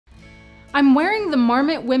I'm wearing the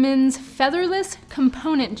Marmot Women's Featherless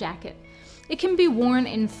Component Jacket. It can be worn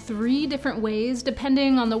in 3 different ways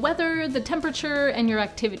depending on the weather, the temperature, and your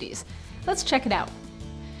activities. Let's check it out.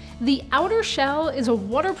 The outer shell is a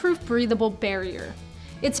waterproof, breathable barrier.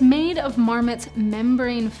 It's made of Marmot's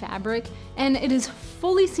membrane fabric, and it is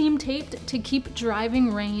fully seam taped to keep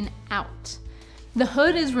driving rain out. The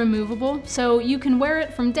hood is removable, so you can wear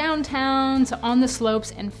it from downtown to on the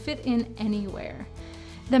slopes and fit in anywhere.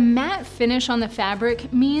 The matte finish on the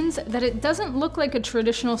fabric means that it doesn't look like a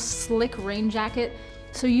traditional slick rain jacket,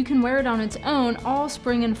 so you can wear it on its own all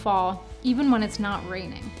spring and fall, even when it's not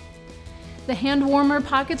raining. The hand warmer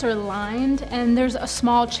pockets are lined, and there's a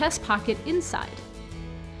small chest pocket inside.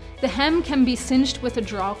 The hem can be cinched with a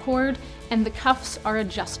draw cord, and the cuffs are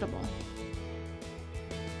adjustable.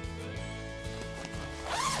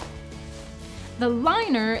 The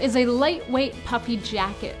liner is a lightweight puffy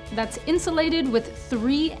jacket that's insulated with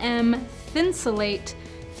 3M Thinsulate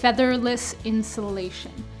featherless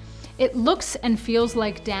insulation. It looks and feels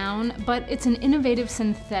like down, but it's an innovative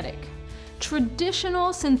synthetic.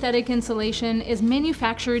 Traditional synthetic insulation is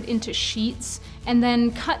manufactured into sheets and then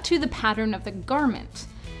cut to the pattern of the garment.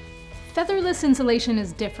 Featherless insulation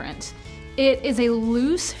is different. It is a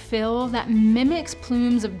loose fill that mimics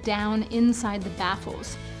plumes of down inside the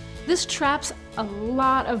baffles. This traps a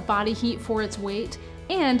lot of body heat for its weight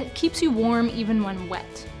and keeps you warm even when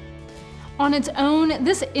wet. On its own,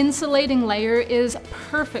 this insulating layer is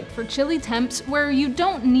perfect for chilly temps where you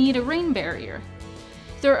don't need a rain barrier.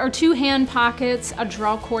 There are 2 hand pockets, a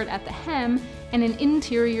draw cord at the hem, and an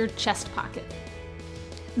interior chest pocket.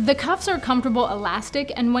 The cuffs are comfortable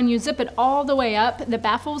elastic, and when you zip it all the way up, the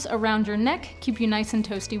baffles around your neck keep you nice and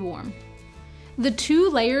toasty warm. The 2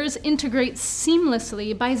 layers integrate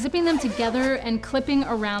seamlessly by zipping them together and clipping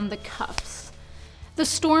around the cuffs. The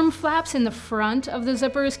storm flaps in the front of the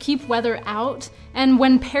zippers keep weather out, and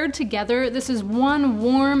when paired together, this is one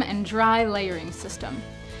warm and dry layering system.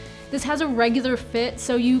 This has a regular fit,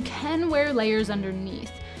 so you can wear layers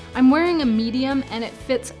underneath. I'm wearing a medium and it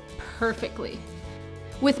fits perfectly.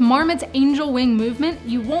 With Marmot's angel wing movement,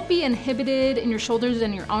 you won't be inhibited in your shoulders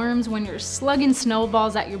and your arms when you're slugging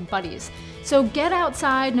snowballs at your buddies. So get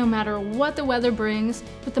outside no matter what the weather brings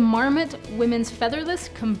with the Marmot Women's Featherless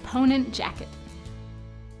Component Jacket.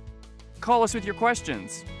 Call us with your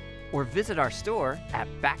questions. Or visit our store at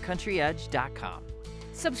backcountryedge.com.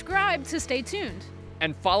 Subscribe to stay tuned.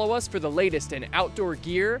 And follow us for the latest in outdoor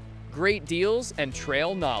gear, great deals, and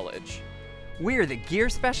trail knowledge. We're the gear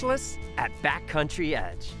specialists at Backcountry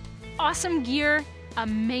Edge. Awesome gear,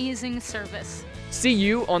 amazing service. See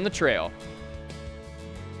you on the trail.